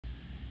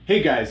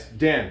Hey guys,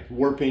 Dan,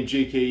 Warpaint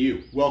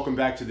JKU. Welcome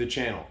back to the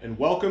channel and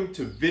welcome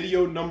to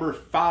video number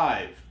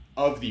 5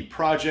 of the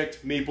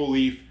Project Maple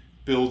Leaf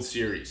build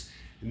series.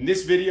 In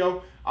this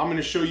video, I'm going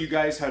to show you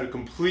guys how to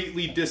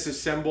completely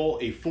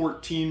disassemble a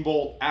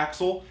 14-bolt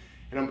axle,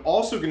 and I'm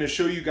also going to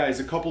show you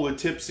guys a couple of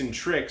tips and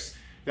tricks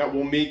that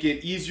will make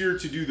it easier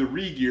to do the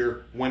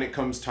regear when it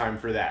comes time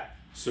for that.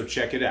 So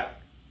check it out.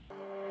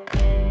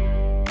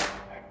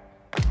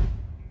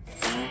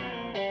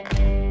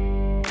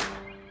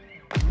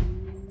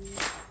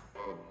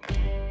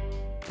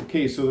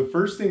 Okay, so the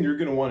first thing you're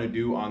going to want to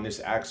do on this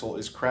axle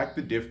is crack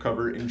the diff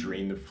cover and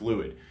drain the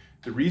fluid.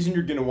 The reason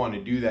you're going to want to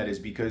do that is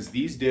because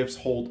these diffs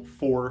hold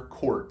 4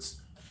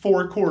 quarts.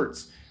 4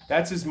 quarts!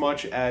 That's as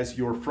much as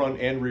your front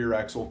and rear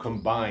axle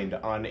combined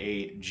on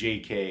a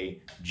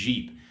JK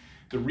Jeep.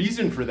 The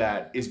reason for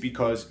that is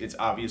because it's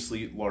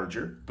obviously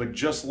larger, but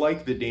just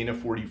like the Dana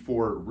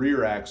 44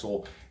 rear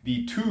axle,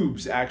 the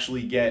tubes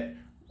actually get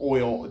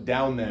oil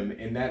down them,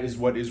 and that is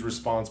what is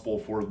responsible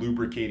for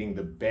lubricating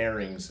the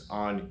bearings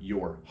on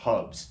your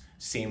hubs.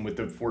 Same with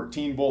the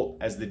 14 bolt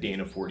as the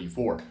Dana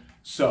 44.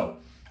 So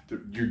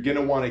you're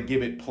gonna want to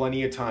give it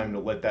plenty of time to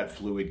let that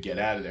fluid get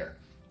out of there.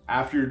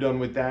 After you're done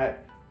with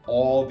that,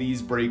 all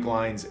these brake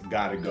lines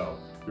gotta go.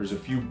 There's a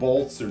few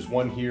bolts, there's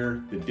one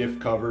here, the diff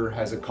cover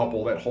has a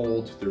couple that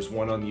hold, there's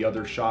one on the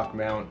other shock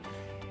mount,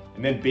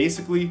 and then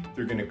basically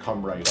they're gonna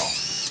come right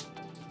off.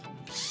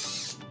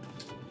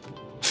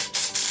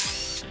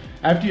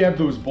 After you have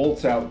those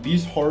bolts out,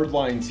 these hard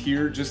lines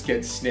here just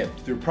get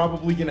snipped. They're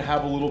probably gonna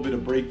have a little bit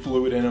of brake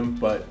fluid in them,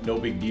 but no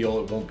big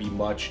deal. It won't be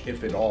much,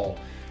 if at all.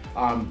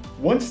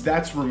 Once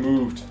that's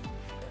removed,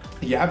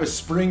 you have a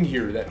spring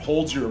here that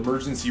holds your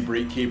emergency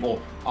brake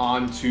cable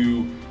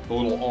onto the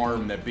little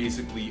arm that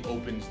basically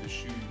opens the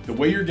shoe. The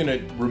way you're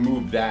gonna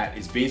remove that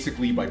is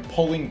basically by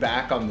pulling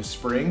back on the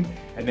spring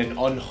and then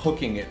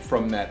unhooking it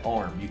from that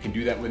arm. You can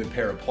do that with a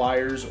pair of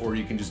pliers, or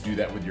you can just do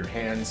that with your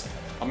hands.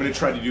 I'm gonna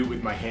try to do it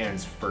with my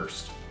hands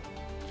first.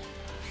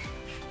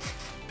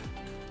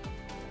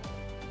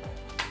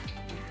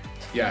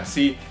 Yeah,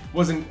 see,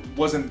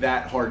 wasn't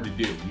that hard to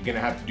do. You're gonna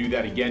have to do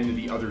that again to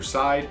the other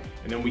side,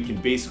 and then we can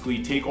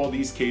basically take all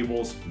these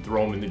cables and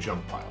throw them in the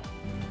junk pile.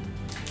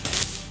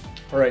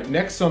 All right,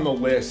 next on the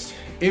list,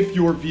 if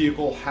your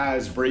vehicle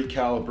has brake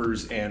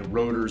calipers and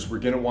rotors, we're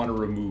gonna wanna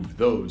remove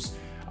those.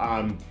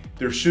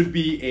 There should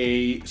be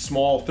a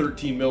small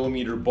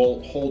 13mm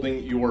bolt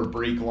holding your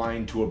brake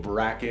line to a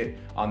bracket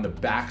on the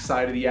back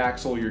side of the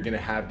axle. You're gonna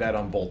have that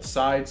on both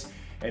sides.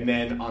 And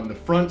then on the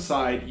front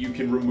side, you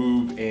can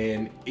remove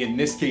in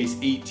this case,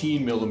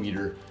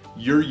 18mm.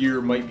 Your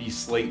year might be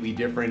slightly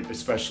different,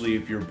 especially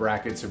if your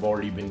brackets have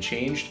already been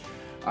changed.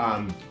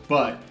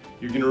 But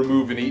you're gonna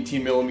remove an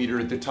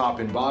 18mm at the top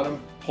and bottom,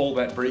 pull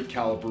that brake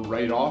caliper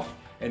right off,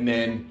 and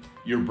then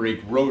your brake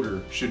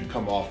rotor should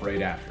come off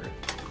right after it.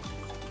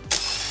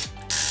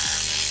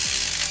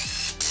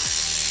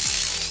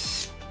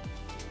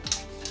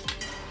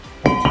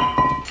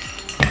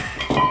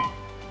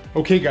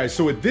 Okay guys,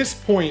 so at this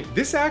point,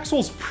 this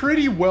axle's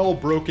pretty well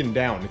broken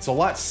down. It's a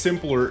lot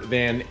simpler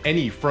than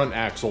any front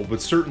axle, but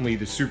certainly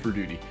the Super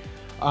Duty.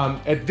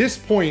 At this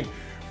point,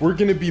 we're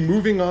gonna be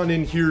moving on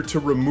in here to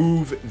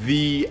remove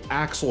the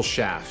axle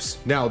shafts.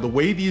 Now, the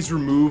way these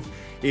remove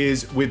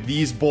is with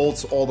these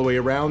bolts all the way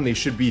around. They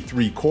should be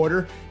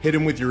 3/4. Hit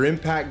them with your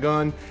impact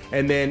gun,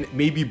 and then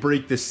maybe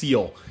break the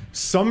seal.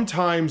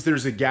 Sometimes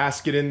there's a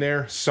gasket in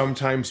there.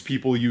 Sometimes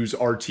people use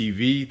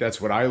RTV.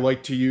 That's what I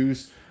like to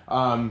use.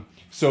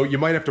 So you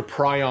might have to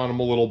pry on them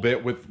a little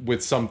bit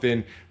with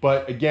something.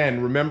 But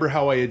again, remember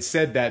how I had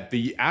said that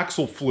the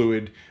axle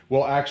fluid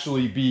will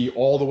actually be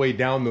all the way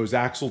down those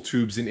axle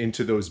tubes and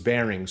into those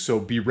bearings. So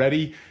be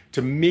ready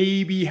to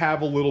maybe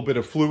have a little bit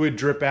of fluid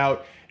drip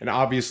out. And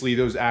obviously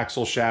those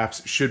axle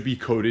shafts should be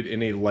coated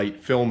in a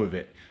light film of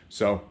it.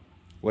 So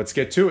let's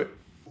get to it.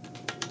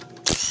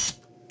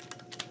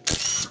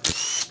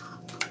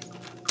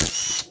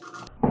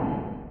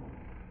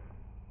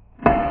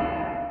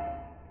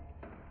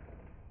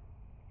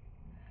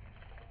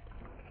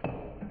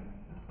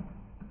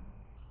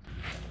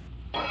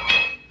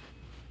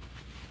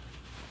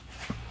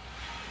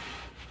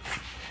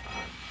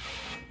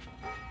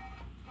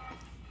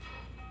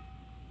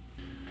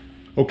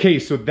 Okay,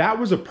 so that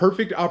was a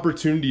perfect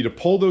opportunity to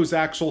pull those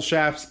axle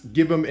shafts,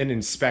 give them an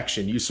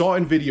inspection. You saw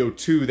in video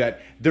 2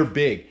 that they're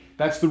big.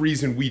 That's the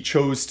reason we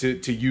chose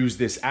to use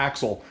this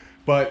axle.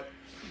 But,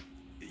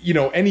 you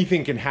know,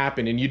 anything can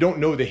happen, and you don't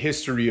know the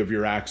history of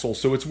your axle,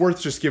 so it's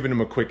worth just giving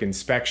them a quick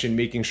inspection,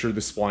 making sure the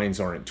splines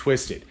aren't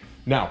twisted.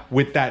 Now,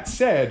 with that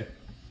said,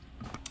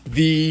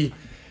 the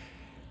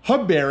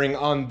hub bearing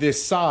on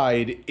this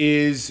side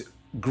is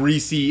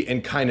greasy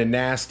and kind of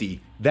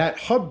nasty. That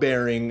hub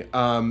bearing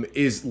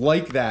is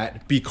like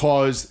that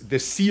because the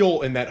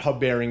seal in that hub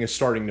bearing is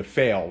starting to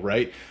fail,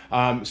 right?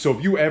 So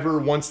if you ever,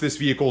 once this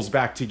vehicle's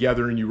back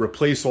together and you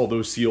replace all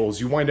those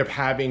seals, you wind up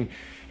having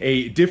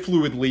a diff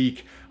fluid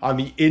leak on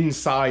the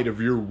inside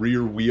of your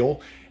rear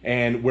wheel.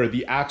 and where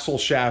the axle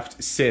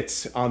shaft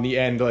sits on the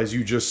end, as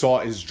you just saw,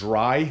 is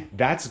dry.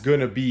 That's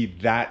gonna be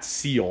that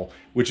seal,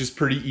 which is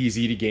pretty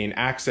easy to gain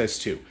access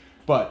to.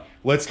 But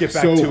let's get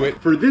back to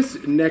it. For this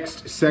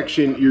next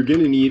section, you're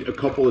gonna need a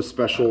couple of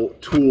special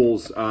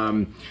tools.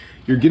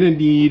 You're gonna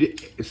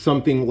need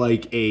something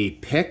like a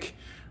pick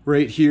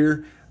right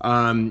here.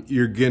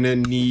 You're gonna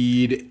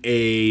need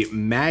a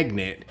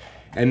magnet,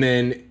 and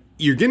then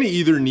you're gonna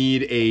either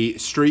need a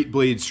straight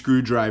blade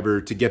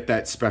screwdriver to get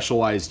that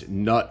specialized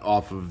nut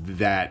off of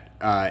that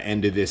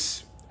end of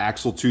this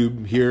axle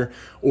tube here,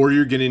 or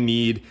you're gonna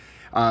need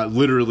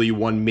literally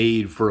one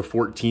made for a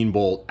 14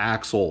 bolt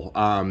axle.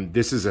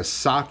 This is a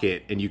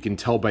socket, and you can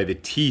tell by the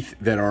teeth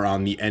that are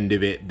on the end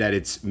of it that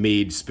it's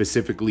made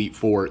specifically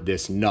for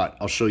this nut.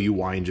 I'll show you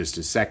why in just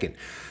a second.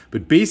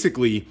 But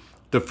basically,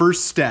 the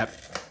first step,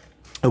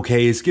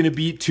 okay, is gonna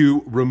be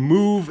to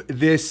remove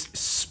this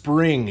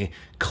spring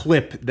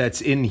clip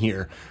that's in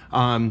here.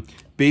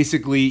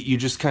 Basically, you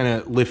just kind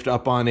of lift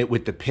up on it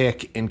with the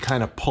pick and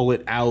kind of pull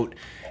it out,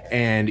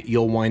 and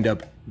you'll wind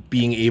up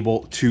being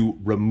able to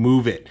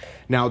remove it.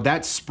 Now,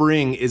 that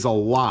spring is a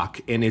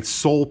lock, and its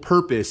sole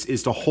purpose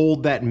is to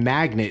hold that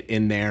magnet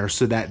in there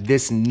so that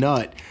this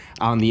nut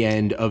on the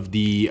end of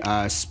the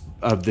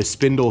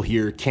spindle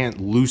here can't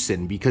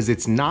loosen, because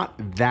it's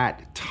not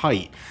that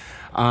tight.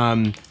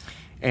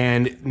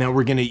 And now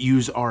we're gonna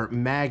use our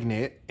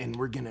magnet, and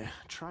we're gonna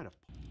try to...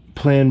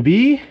 Plan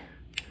B,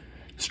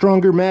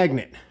 stronger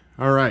magnet.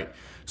 All right,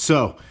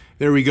 so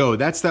there we go.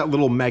 That's that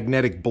little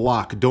magnetic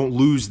block. Don't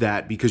lose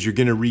that, because you're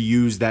gonna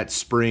reuse that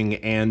spring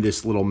and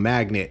this little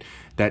magnet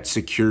that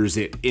secures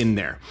it in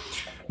there.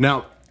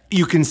 Now,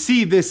 you can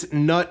see this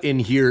nut in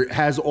here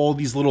has all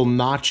these little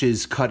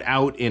notches cut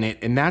out in it,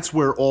 and that's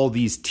where all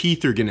these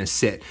teeth are gonna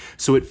sit.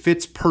 So it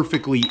fits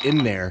perfectly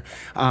in there.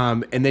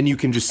 And then you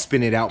can just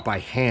spin it out by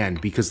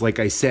hand, because like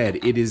I said,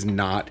 it is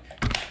not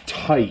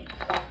tight.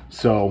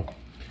 So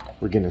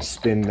we're gonna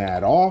spin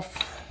that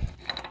off.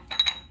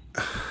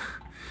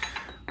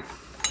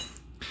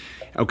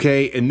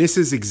 Okay, and this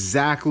is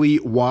exactly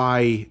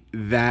why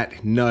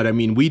that nut, I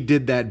mean, we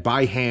did that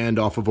by hand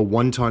off of a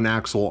 1-ton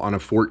axle on a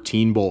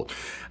 14 bolt.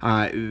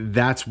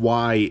 That's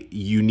why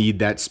you need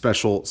that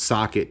special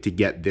socket to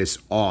get this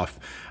off.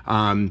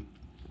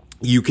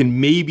 You can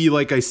maybe,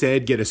 like I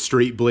said, get a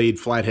straight blade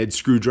flathead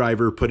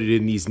screwdriver, put it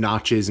in these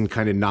notches and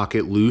kind of knock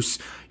it loose.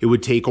 It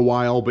would take a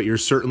while, but you're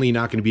certainly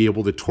not going to be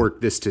able to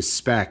torque this to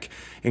spec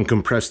and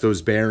compress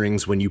those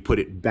bearings when you put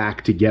it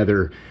back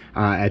together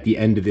at the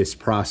end of this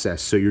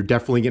process. So you're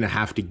definitely going to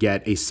have to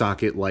get a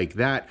socket like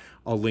that.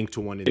 I'll link to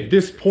one. At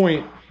this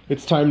point,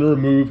 it's time to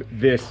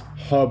remove this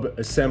hub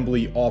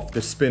assembly off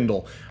the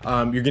spindle.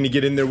 You're gonna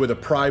get in there with a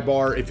pry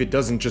bar. If it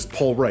doesn't just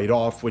pull right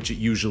off, which it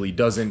usually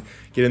doesn't,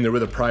 get in there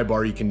with a pry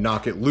bar, you can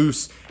knock it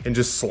loose and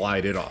just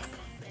slide it off.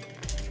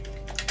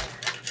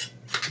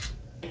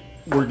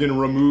 We're gonna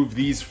remove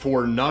these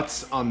 4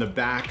 nuts on the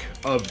back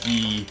of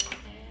the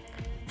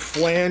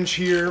flange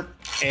here,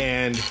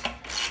 and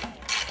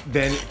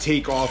then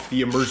take off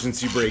the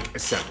emergency brake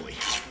assembly.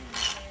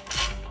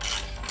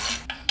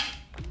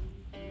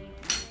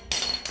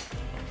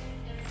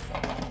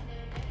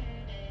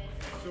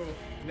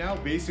 Now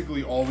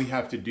basically all we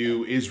have to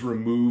do is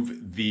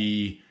remove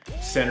the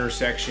center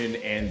section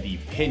and the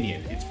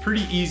pinion. It's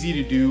pretty easy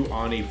to do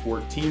on a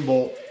 14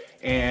 bolt,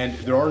 and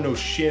there are no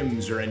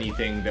shims or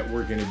anything that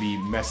we're gonna be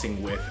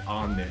messing with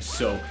on this.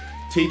 So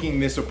taking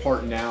this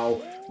apart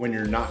now when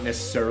you're not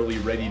necessarily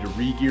ready to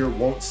regear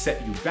won't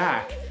set you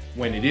back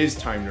when it is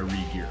time to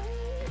regear.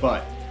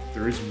 But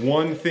there is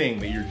one thing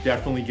that you're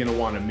definitely gonna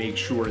wanna make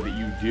sure that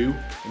you do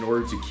in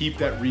order to keep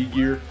that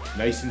regear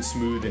nice and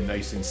smooth and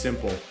nice and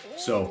simple.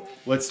 So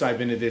let's dive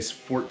into this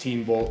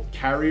 14 bolt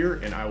carrier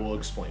and I will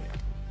explain it.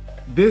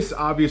 This,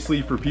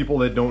 obviously, for people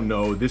that don't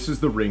know, this is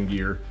the ring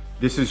gear.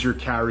 This is your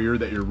carrier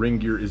that your ring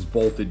gear is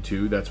bolted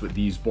to. That's what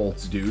these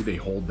bolts do. They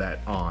hold that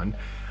on.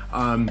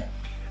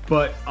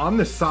 But on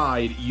the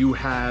side, you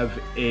have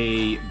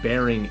a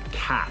bearing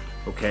cap,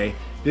 okay?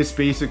 This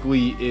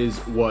basically is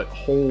what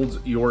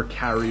holds your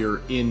carrier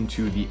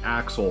into the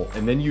axle,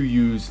 and then you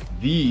use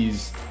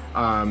these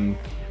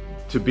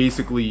to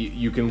basically,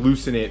 you can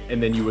loosen it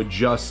and then you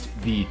adjust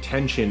the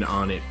tension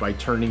on it by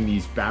turning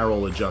these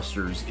barrel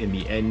adjusters in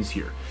the ends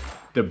here.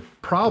 The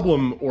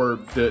problem, or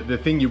the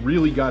thing you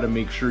really got to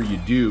make sure you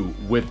do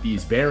with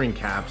these bearing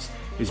caps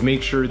is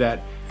make sure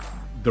that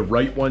the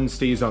right one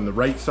stays on the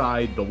right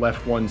side, the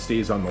left one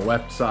stays on the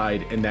left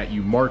side, and that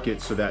you mark it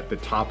so that the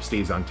top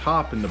stays on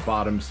top and the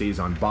bottom stays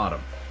on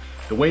bottom.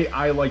 The way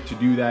I like to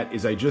do that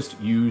is I just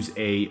use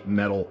a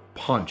metal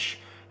punch.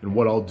 And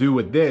what I'll do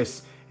with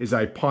this is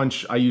I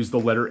use the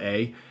letter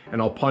A,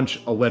 and I'll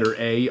punch a letter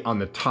A on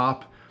the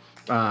top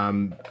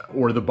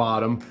or the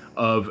bottom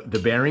of the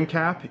bearing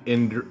cap,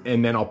 and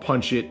then I'll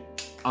punch it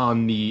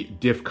on the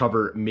diff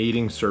cover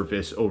mating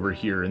surface over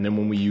here. And then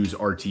when we use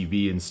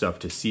RTV and stuff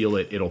to seal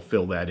it, it'll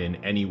fill that in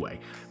anyway.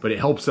 But it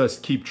helps us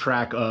keep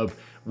track of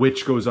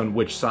which goes on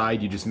which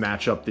side. You just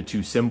match up the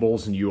 2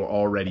 symbols and you are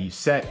already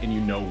set and you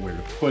know where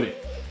to put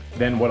it.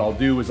 Then what I'll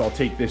do is I'll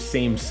take this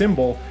same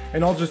symbol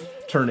and I'll just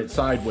turn it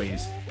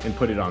sideways and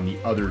put it on the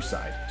other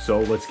side. So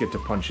let's get to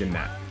punching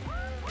that.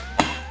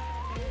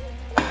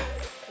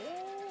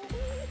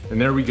 And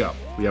there we go.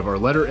 We have our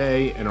letter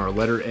A and our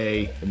letter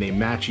A, and they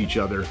match each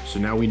other. So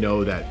now we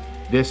know that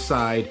this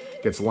side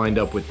gets lined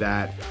up with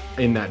that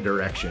in that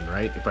direction,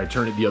 right? If I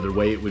turn it the other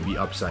way, it would be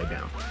upside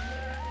down.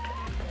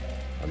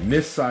 On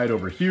this side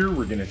over here,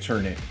 we're gonna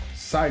turn it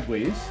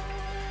sideways.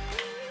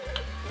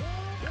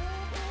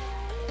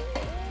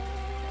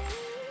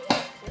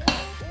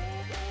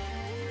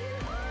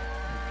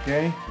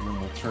 Okay, and then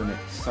we'll turn it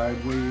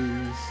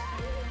sideways,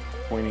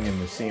 pointing in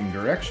the same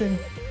direction.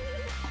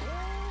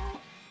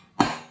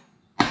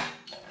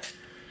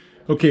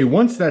 Okay,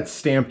 once that's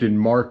stamped and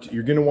marked,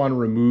 you're gonna wanna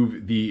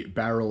remove the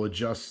barrel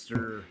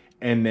adjuster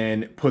and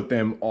then put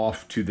them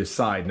off to the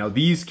side. Now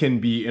these can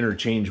be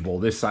interchangeable.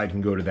 This side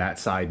can go to that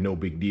side, no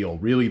big deal.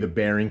 Really the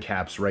bearing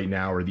caps right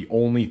now are the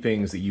only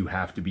things that you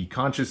have to be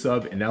conscious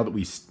of, and now that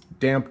we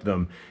stamped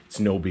them, it's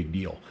no big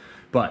deal.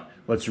 But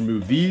let's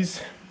remove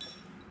these.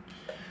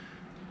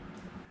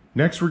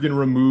 Next, we're gonna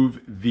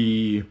remove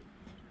the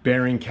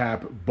bearing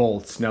cap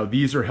bolts. Now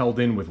these are held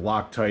in with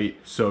Loctite,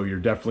 so you're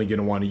definitely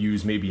gonna wanna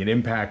use maybe an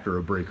impact or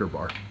a breaker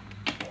bar.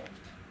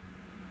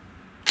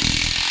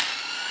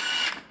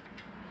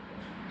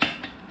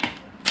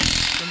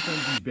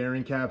 Sometimes these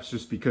bearing caps,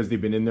 just because they've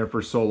been in there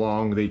for so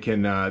long, they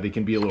can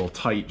be a little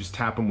tight. Just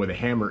tap them with a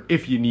hammer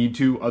if you need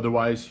to.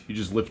 Otherwise, you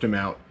just lift them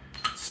out,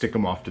 stick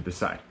them off to the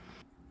side.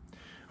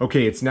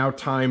 Okay, it's now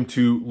time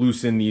to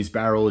loosen these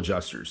barrel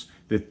adjusters.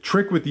 The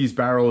trick with these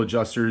barrel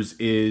adjusters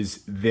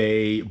is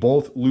they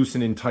both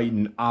loosen and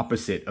tighten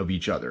opposite of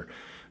each other.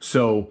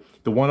 So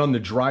the one on the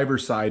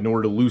driver's side, in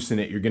order to loosen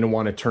it, you're gonna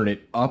wanna turn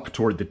it up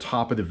toward the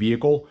top of the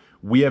vehicle.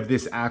 We have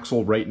this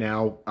axle right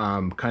now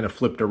kind of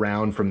flipped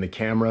around from the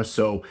camera,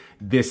 so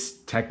this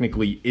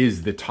technically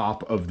is the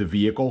top of the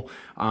vehicle,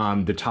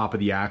 the top of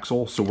the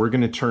axle. So we're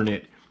gonna turn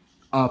it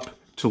up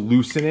to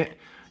loosen it.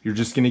 You're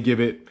just gonna give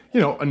it,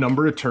 a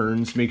number of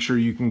turns. Make sure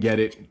you can get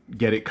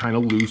it kind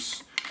of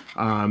loose.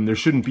 There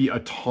shouldn't be a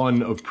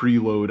ton of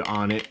preload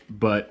on it,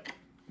 but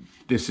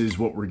this is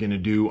what we're gonna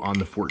do on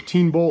the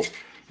 14 bolt.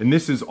 And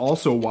this is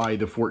also why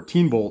the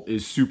 14 bolt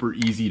is super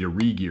easy to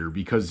regear,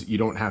 because you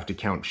don't have to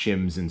count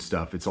shims and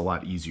stuff. It's a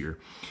lot easier.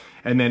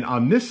 And then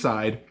on this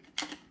side,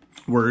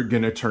 we're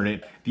gonna turn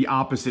it the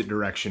opposite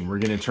direction. We're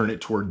gonna turn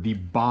it toward the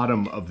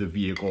bottom of the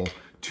vehicle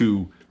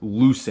to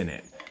loosen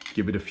it.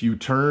 Give it a few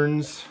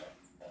turns.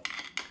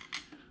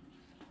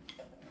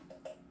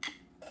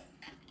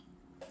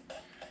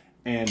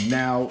 And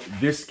now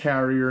this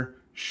carrier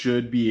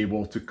should be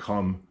able to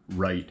come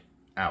right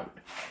out.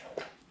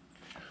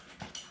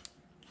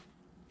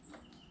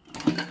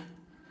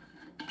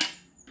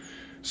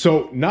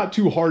 So not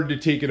too hard to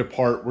take it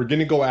apart. We're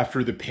gonna go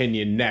after the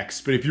pinion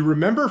next. But if you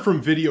remember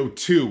from video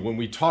 2, when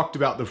we talked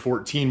about the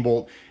 14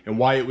 bolt and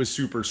why it was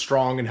super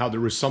strong and how there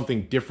was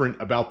something different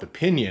about the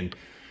pinion,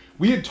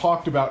 we had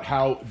talked about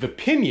how the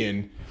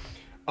pinion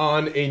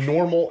on a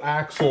normal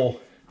axle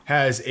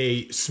has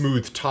a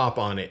smooth top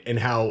on it, and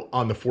how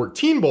on the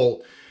 14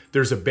 bolt,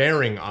 there's a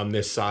bearing on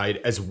this side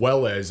as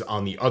well as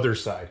on the other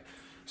side.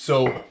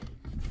 So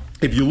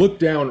if you look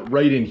down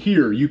right in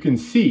here, you can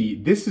see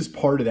this is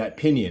part of that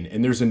pinion,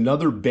 and there's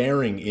another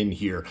bearing in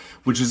here,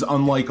 which is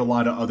unlike a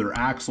lot of other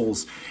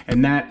axles,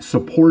 and that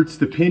supports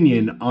the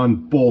pinion on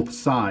both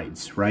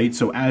sides, right?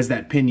 So as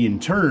that pinion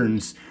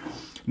turns,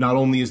 not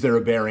only is there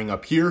a bearing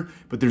up here,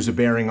 but there's a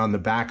bearing on the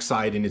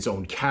backside in its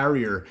own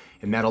carrier,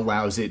 and that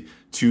allows it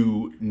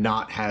to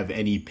not have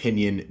any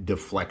pinion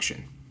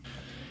deflection.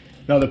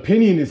 Now the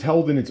pinion is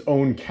held in its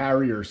own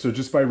carrier, so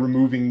just by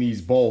removing these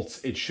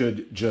bolts, it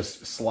should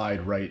just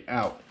slide right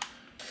out.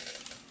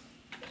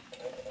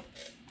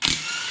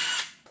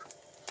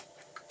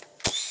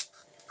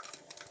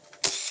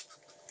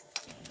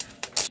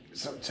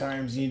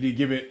 Sometimes you need to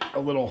give it a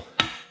little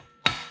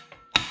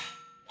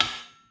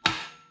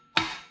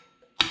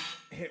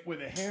hit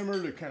with a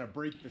hammer to kind of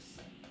break this.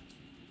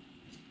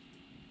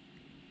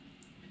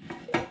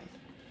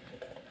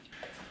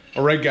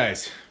 All right,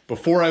 guys,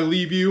 before I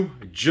leave you,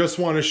 I just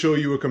want to show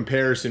you a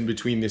comparison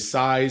between the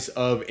size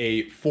of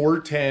a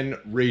 4:10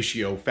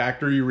 ratio,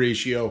 factory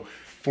ratio,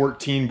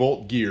 14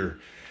 bolt gear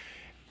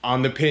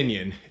on the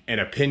pinion and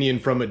a pinion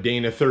from a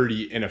Dana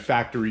 30 in a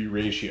factory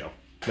ratio.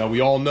 Now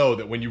we all know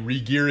that when you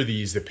regear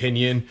these, the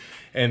pinion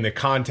and the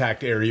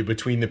contact area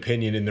between the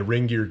pinion and the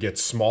ring gear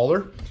gets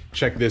smaller.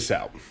 Check this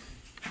out.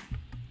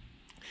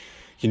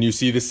 Can you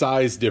see the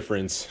size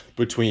difference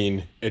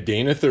between a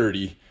Dana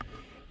 30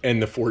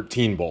 and the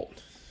 14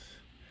 bolt?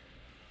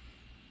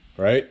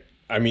 Right?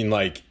 I mean,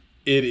 like,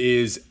 it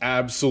is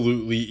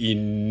absolutely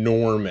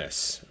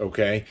enormous,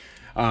 okay?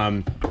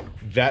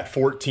 That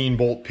 14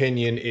 bolt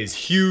pinion is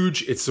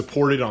huge. It's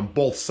supported on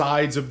both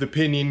sides of the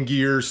pinion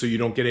gear, so you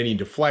don't get any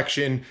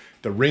deflection.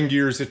 The ring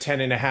gear is a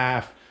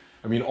 10.5.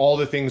 I mean, all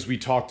the things we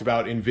talked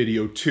about in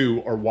video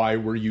 2 are why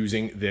we're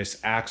using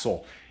this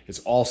axle. It's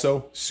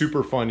also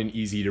super fun and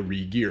easy to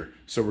re-gear.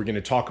 So we're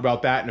gonna talk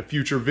about that in a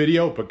future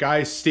video, but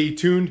guys, stay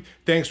tuned.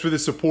 Thanks for the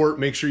support.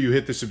 Make sure you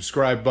hit the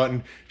subscribe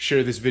button,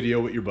 share this video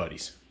with your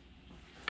buddies.